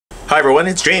Hi everyone,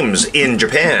 it's James in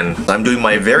Japan. I'm doing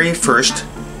my very first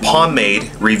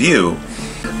pomade review.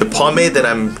 The pomade that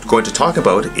I'm going to talk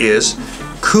about is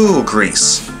Cool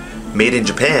Grease, made in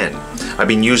Japan. I've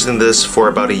been using this for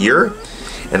about a year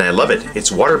and I love it.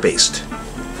 It's water-based.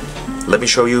 Let me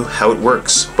show you how it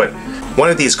works. But one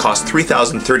of these costs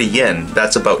 3,030 yen.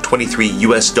 That's about 23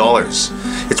 US dollars.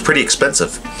 It's pretty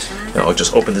expensive. Now I'll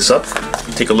just open this up,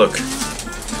 take a look.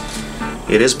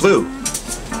 It is blue.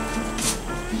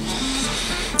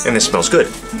 And it smells good.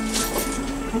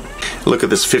 Look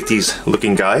at this 50s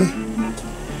looking guy.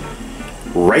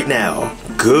 Right now,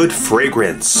 good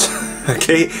fragrance.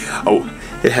 Okay? Oh,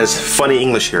 it has funny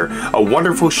English here. A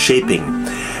wonderful shaping.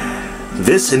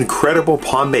 This incredible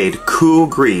pomade Cool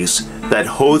Grease that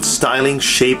holds styling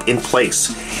shape in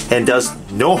place and does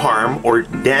no harm or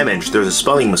damage, there's a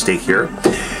spelling mistake here,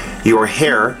 your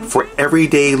hair for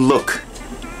everyday look.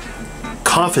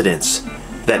 Confidence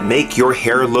that make your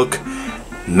hair look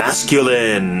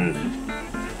masculine.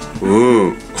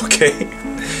 Ooh, okay.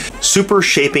 Super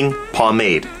shaping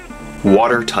pomade,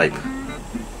 water type.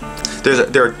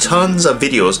 There are tons of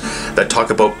videos that talk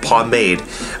about pomade,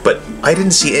 but I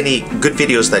didn't see any good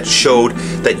videos that showed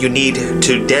that you need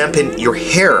to dampen your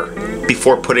hair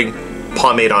before putting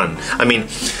pomade on. I mean,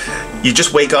 you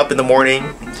just wake up in the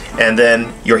morning and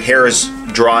then your hair is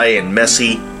dry and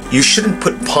messy. You shouldn't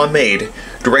put pomade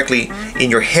directly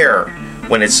in your hair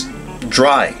when it's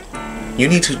dry. You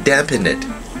need to dampen it.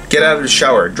 Get out of the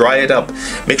shower, dry it up,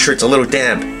 make sure it's a little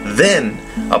damp, then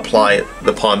apply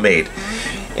the pomade.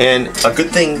 And a good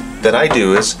thing that I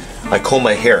do is I comb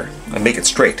my hair. I make it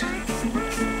straight.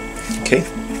 Okay?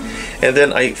 And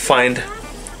then I find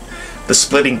the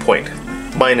splitting point.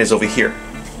 Mine is over here.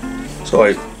 So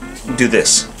I do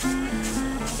this.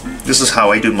 This is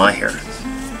how I do my hair.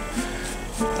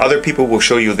 Other people will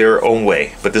show you their own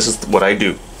way, but this is what I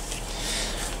do.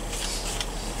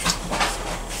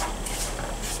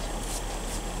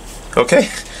 Okay?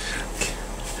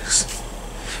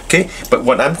 Okay, but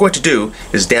what I'm going to do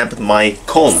is dampen my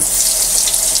comb.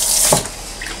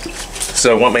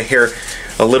 So I want my hair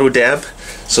a little damp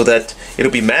so that it'll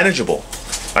be manageable.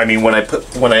 I mean, when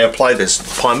I apply this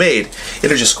pomade,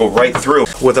 it'll just go right through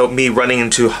without me running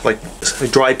into like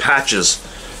dry patches,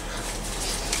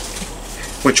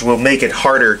 which will make it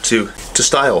harder to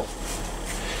style.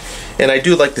 And I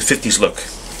do like the 50s look.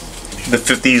 The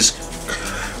 50s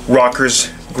rockers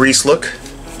grease look.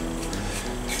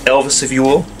 Elvis, if you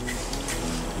will.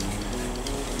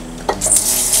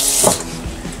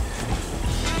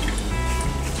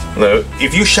 Now,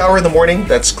 if you shower in the morning,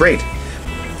 that's great.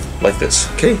 Like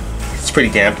this, okay? It's pretty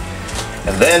damp.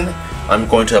 And then I'm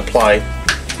going to apply,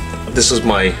 this is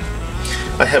my,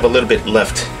 I have a little bit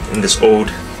left in this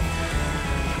old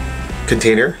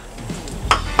container.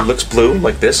 It looks blue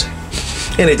like this.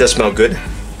 And it does smell good.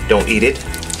 Don't eat it.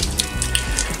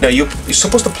 Now you're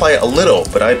supposed to apply it a little,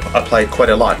 but I apply quite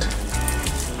a lot.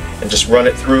 And just run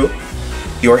it through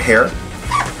your hair,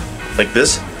 like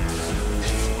this.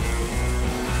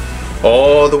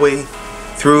 All the way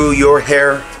through your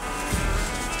hair.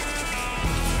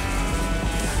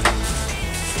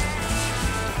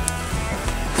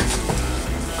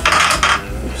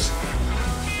 Oops.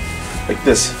 Like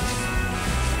this.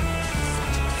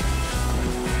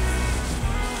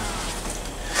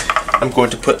 I'm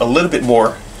going to put a little bit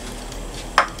more,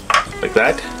 like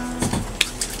that.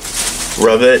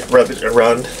 Rub it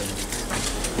around,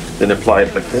 then apply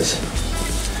it like this.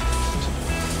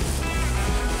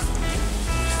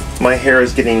 My hair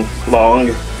is getting long,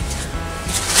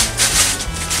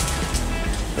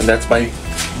 and that's my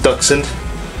dachshund.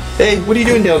 Hey, what are you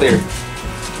doing down there?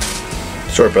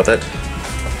 Sorry about that.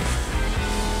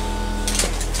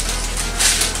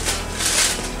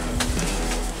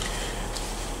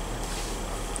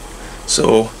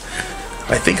 So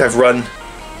I think I've run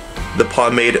the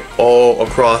pomade all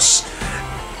across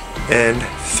and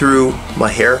through my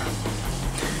hair.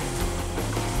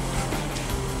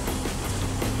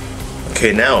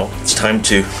 Okay, now it's time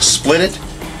to split it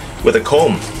with a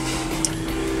comb.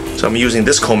 So I'm using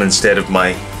this comb instead of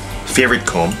my favorite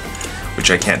comb, which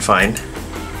I can't find.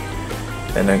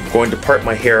 And I'm going to part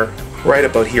my hair right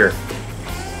about here.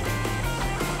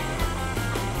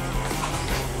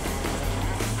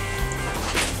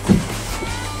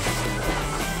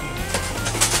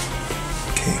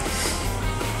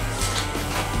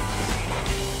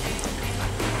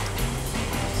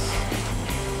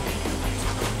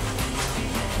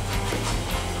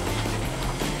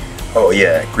 Oh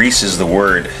yeah, grease is the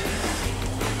word.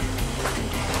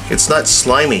 It's not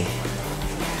slimy.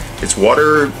 It's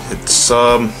water. It's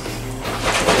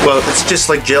well, it's just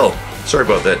like gel. Sorry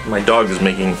about that. My dog is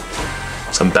making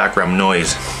some background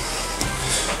noise.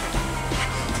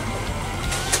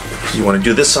 You want to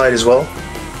do this side as well?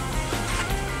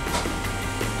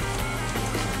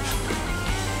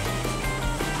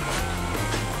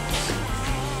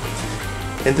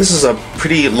 And this is a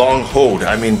pretty long hold.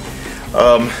 I mean,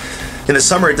 in the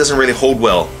summer it doesn't really hold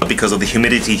well because of the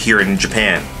humidity here in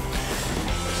Japan.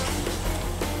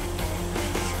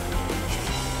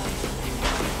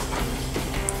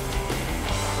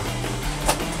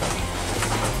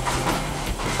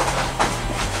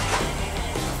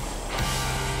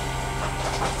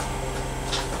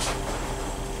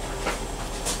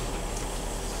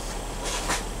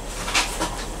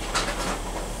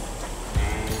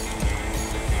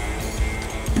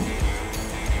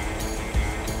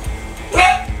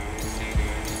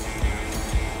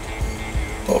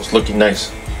 Oh, it's looking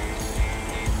nice.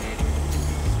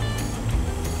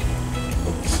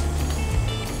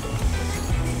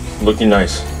 Looking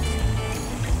nice.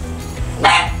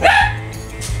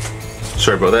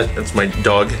 Sorry about that. That's my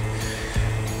dog.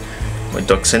 My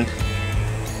dachshund.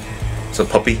 It's a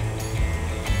puppy.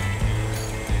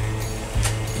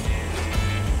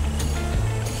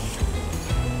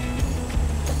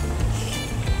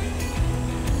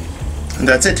 And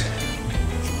that's it.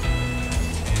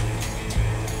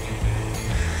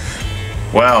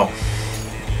 Wow,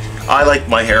 I like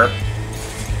my hair.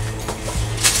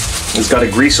 It's got a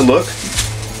greasy look.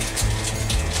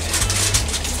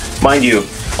 Mind you,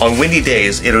 on windy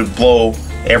days it'll blow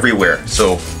everywhere,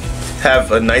 so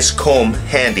have a nice comb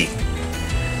handy.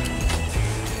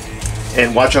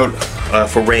 And watch out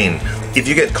for rain. If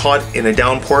you get caught in a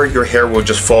downpour, your hair will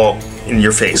just fall in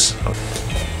your face.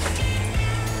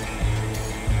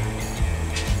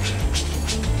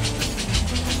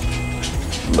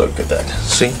 Look at that.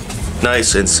 See?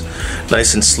 Nice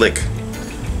and slick.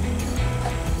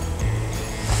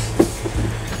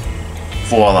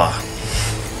 Voila.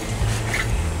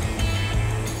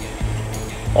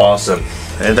 Awesome.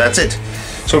 And that's it.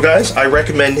 So guys, I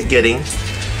recommend getting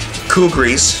Cool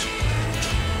Grease.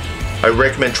 I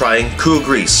recommend trying Cool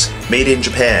Grease, made in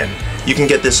Japan. You can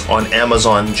get this on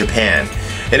Amazon Japan.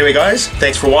 Anyway guys,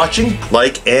 thanks for watching.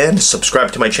 Like and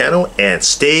subscribe to my channel and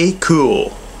stay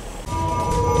cool.